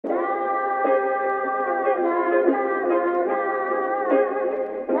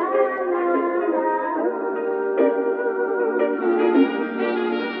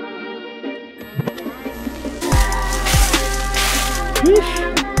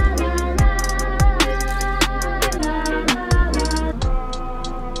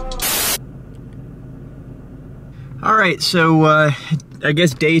right, so I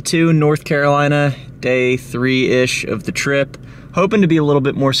guess day 2 in North Carolina, day 3-ish of the trip. Hoping to be a little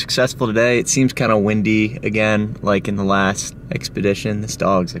bit more successful today. It seems kind of windy again, like in the last expedition. This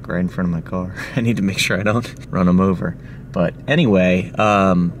dog's like right in front of my car. I need to make sure I don't run him over. But anyway,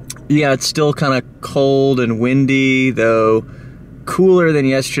 yeah, it's still kind of cold and windy, though cooler than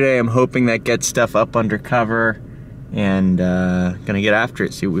yesterday. I'm hoping that gets stuff up under cover and gonna get after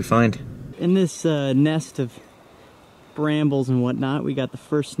it, see what we find. In this nest of brambles and whatnot, we got the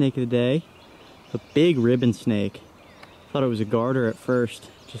first snake of the day, a big ribbon snake. Thought it was a garter at first,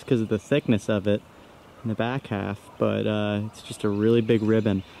 just because of the thickness of it in the back half, but it's just a really big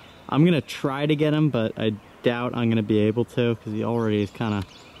ribbon. I'm gonna try to get him, but I doubt I'm gonna be able to, because he already is kind of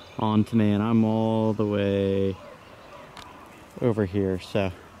on to me, and I'm all the way over here,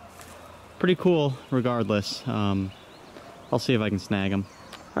 so pretty cool regardless. I'll see if I can snag him.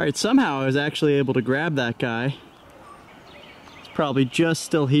 All right, somehow I was actually able to grab that guy. It's probably just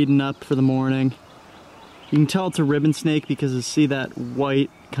still heating up for the morning. You can tell it's a ribbon snake because you see that white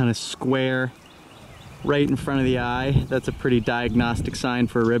kind of square right in front of the eye. That's a pretty diagnostic sign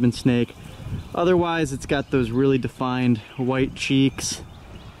for a ribbon snake. Otherwise, it's got those really defined white cheeks.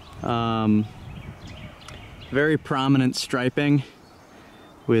 Very prominent striping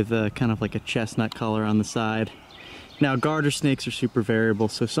with kind of like a chestnut color on the side. Now, garter snakes are super variable,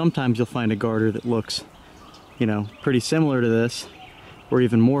 so sometimes you'll find a garter that looks, you know, pretty similar to this, or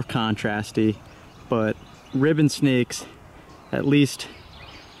even more contrasty, but ribbon snakes, at least,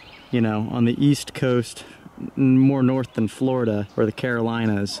 you know, on the East Coast, more north than Florida or the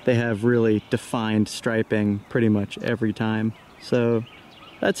Carolinas, they have really defined striping pretty much every time. So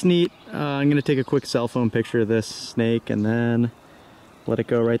that's neat. I'm gonna take a quick cell phone picture of this snake and then let it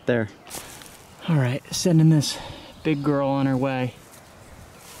go right there. All right, sending this big girl on her way.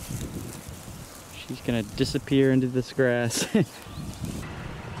 She's gonna disappear into this grass.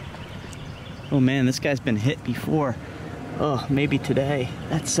 Oh man, this guy's been hit before. Oh, maybe today.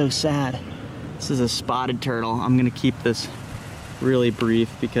 That's so sad. This is a spotted turtle. I'm gonna keep this really brief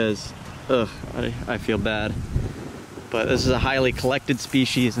because, I feel bad. But this is a highly collected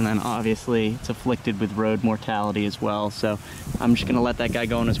species, and then obviously it's afflicted with road mortality as well. So I'm just gonna let that guy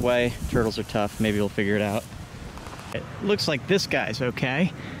go on his way. Turtles are tough, maybe we'll figure it out. It looks like this guy's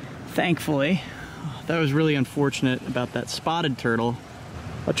okay, thankfully. That was really unfortunate about that spotted turtle.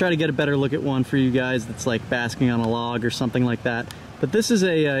 I'll try to get a better look at one for you guys that's like basking on a log or something like that. But this is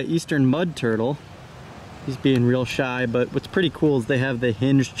a eastern mud turtle. He's being real shy, but what's pretty cool is they have the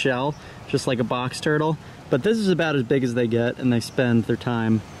hinged shell, just like a box turtle. But this is about as big as they get, and they spend their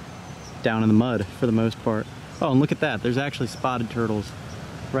time down in the mud for the most part. Oh, and look at that. There's actually spotted turtles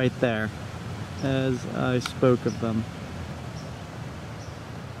right there as I spoke of them.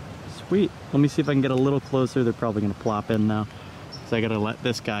 Sweet. Let me see if I can get a little closer. They're probably gonna plop in now. So I gotta let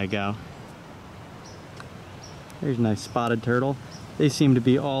this guy go. There's a nice spotted turtle. They seem to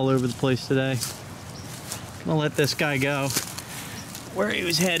be all over the place today. Gonna let this guy go where he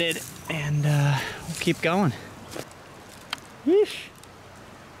was headed, and we'll keep going. Yeesh.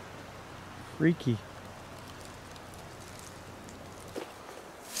 Freaky.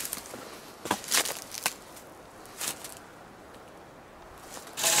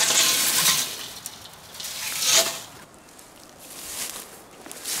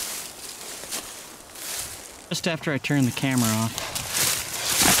 Just after I turn the camera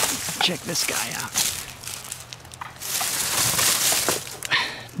off, check this guy out.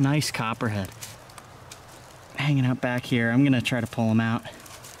 Nice copperhead. Hanging out back here. I'm gonna try to pull him out.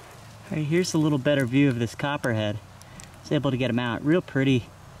 All right, here's a little better view of this copperhead. I was able to get him out. Real pretty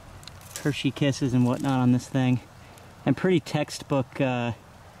Hershey kisses and whatnot on this thing. And pretty textbook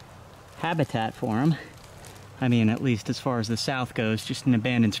habitat for him. I mean, at least as far as the south goes, just an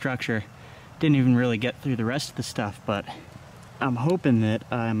abandoned structure. Didn't even really get through the rest of the stuff, but I'm hoping that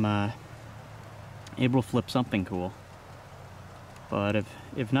I'm able to flip something cool. But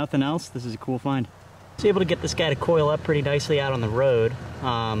if nothing else, this is a cool find. I was able to get this guy to coil up pretty nicely out on the road.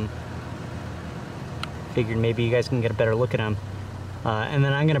 Figured maybe you guys can get a better look at him. And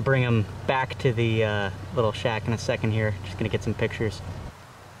then I'm gonna bring him back to the little shack in a second here. Just gonna get some pictures.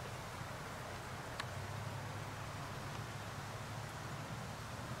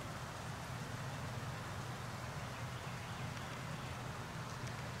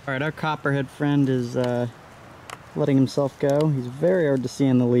 All right, our copperhead friend is letting himself go. He's very hard to see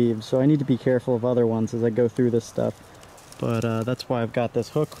in the leaves, so I need to be careful of other ones as I go through this stuff. But that's why I've got this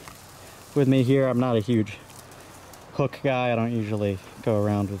hook with me here. I'm not a huge hook guy. I don't usually go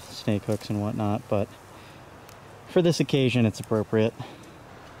around with snake hooks and whatnot, but for this occasion, it's appropriate.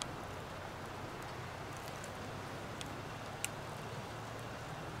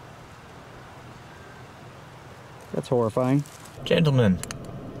 That's horrifying. Gentlemen,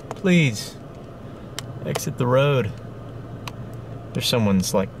 please exit the road. There's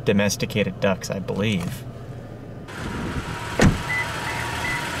someone's like domesticated ducks, I believe.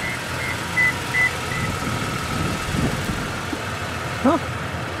 Huh.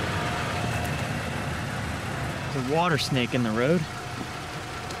 There's a water snake in the road.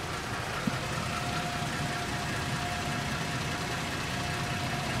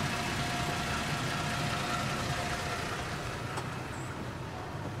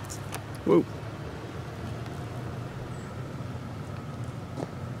 Whoa.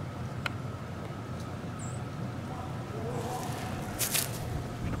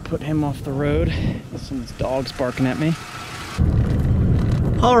 Put him off the road. Some dogs barking at me.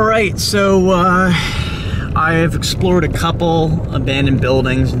 All right, so I have explored a couple abandoned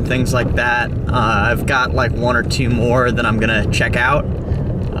buildings and things like that. I've got like one or two more that I'm gonna check out.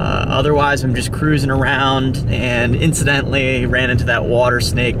 Otherwise, I'm just cruising around and incidentally ran into that water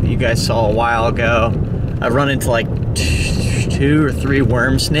snake that you guys saw a while ago. I've run into like 2 or 3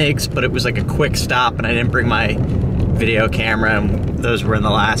 worm snakes, but it was like a quick stop and I didn't bring my video camera, and those were in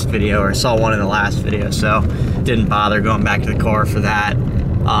the last video, or I saw one in the last video, so didn't bother going back to the car for that.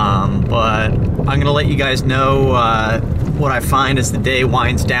 But I'm gonna let you guys know what I find as the day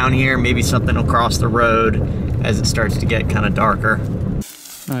winds down here. Maybe something will cross the road as it starts to get kind of darker.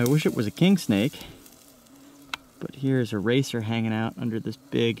 I wish it was a king snake, but here's a racer hanging out under this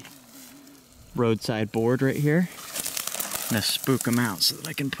big roadside board right here. I'm gonna spook him out so that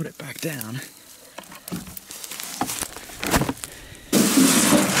I can put it back down.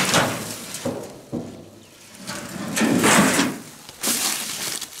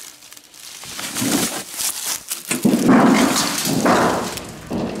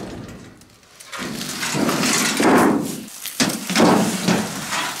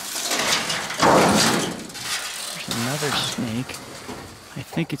 Another snake. I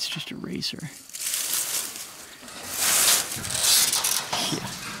think it's just a racer. Yeah.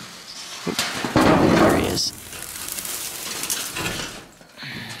 Oh, there he is.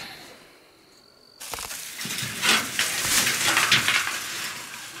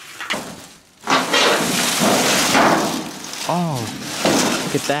 Oh,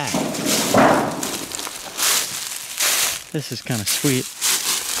 look at that. This is kind of sweet.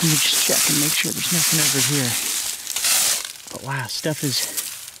 Let me just check and make sure there's nothing over here. But wow, stuff is,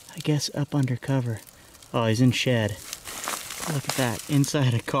 I guess, up under cover. Oh, he's in shed. Look at that,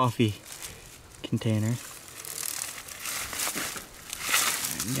 inside a coffee container.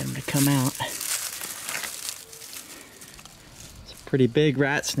 I can get him to come out. It's a pretty big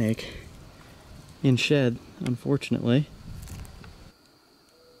rat snake in shed, unfortunately.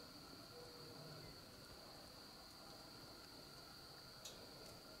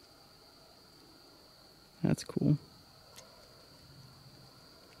 That's cool.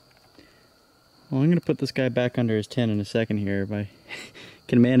 Well, I'm going to put this guy back under his tin in a second here if I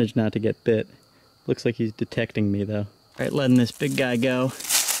can manage not to get bit. Looks like he's detecting me though. Alright, letting this big guy go.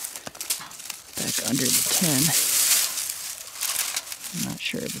 Back under the tin. I'm not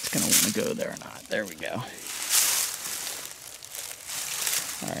sure if it's going to want to go there or not. There we go.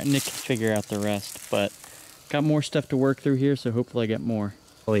 Alright, Nick can figure out the rest, but got more stuff to work through here, so hopefully I get more.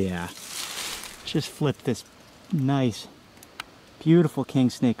 Oh yeah. Just flipped this nice, beautiful king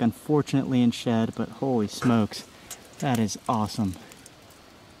snake, unfortunately in shed, but holy smokes, that is awesome.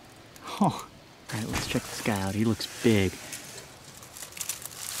 Oh, alright, let's check this guy out. He looks big.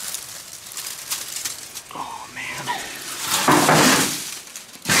 Oh man.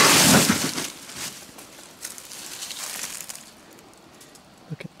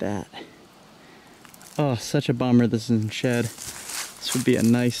 Look at that. Oh, such a bummer this is in shed. This would be a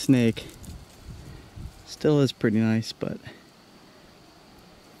nice snake. Still is pretty nice, but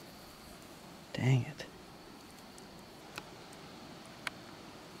dang it.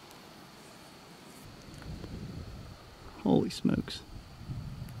 Holy smokes.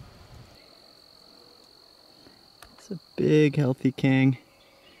 It's a big, healthy king.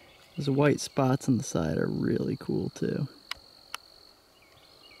 Those white spots on the side are really cool too.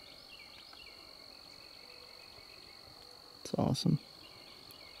 It's awesome.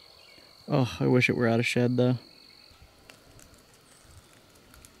 Oh, I wish it were out of shed though.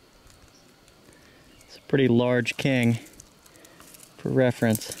 It's a pretty large king for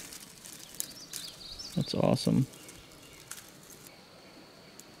reference. That's awesome.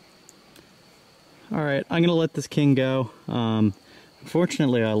 Alright, I'm gonna let this king go.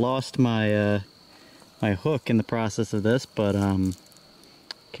 Unfortunately I lost my my hook in the process of this, but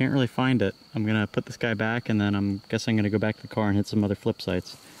can't really find it. I'm gonna put this guy back and then I'm guessing I'm gonna go back to the car and hit some other flip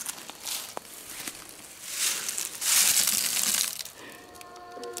sites.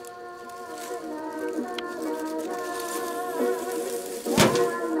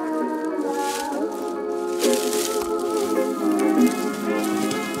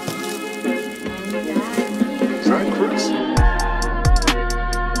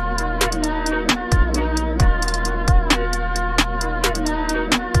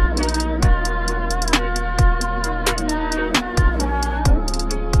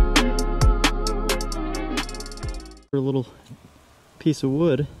 little piece of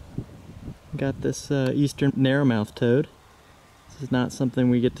wood. Got this eastern narrowmouth toad. This is not something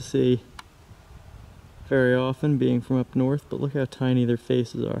we get to see very often, being from up north, but look how tiny their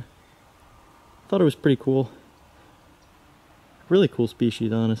faces are. Thought it was pretty cool. Really cool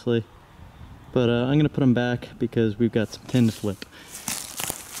species, honestly. But I'm gonna put them back because we've got some tin to flip.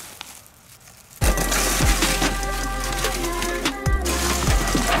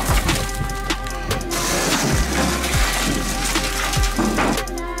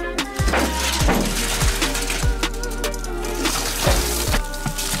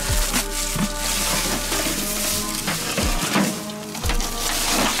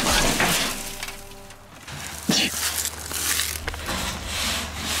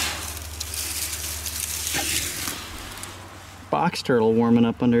 Box turtle warming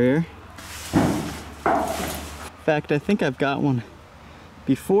up under here. In fact, I think I've got one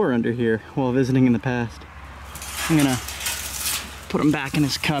before under here while visiting in the past. I'm gonna put him back in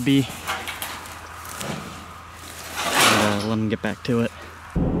his cubby and let him get back to it.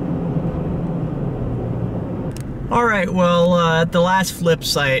 Alright, well, at the last flip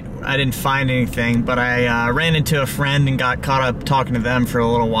site, I didn't find anything, but I ran into a friend and got caught up talking to them for a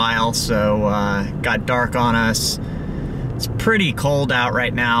little while, so got dark on us. It's pretty cold out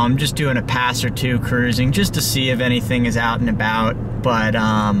right now. I'm just doing a pass or two cruising just to see if anything is out and about, but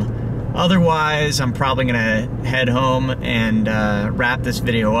otherwise I'm probably gonna head home and wrap this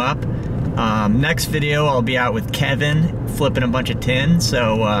video up. Next video I'll be out with Kevin flipping a bunch of tin,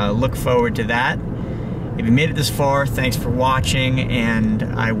 so look forward to that. If you made it this far, thanks for watching, and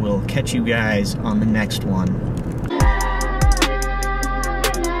I will catch you guys on the next one.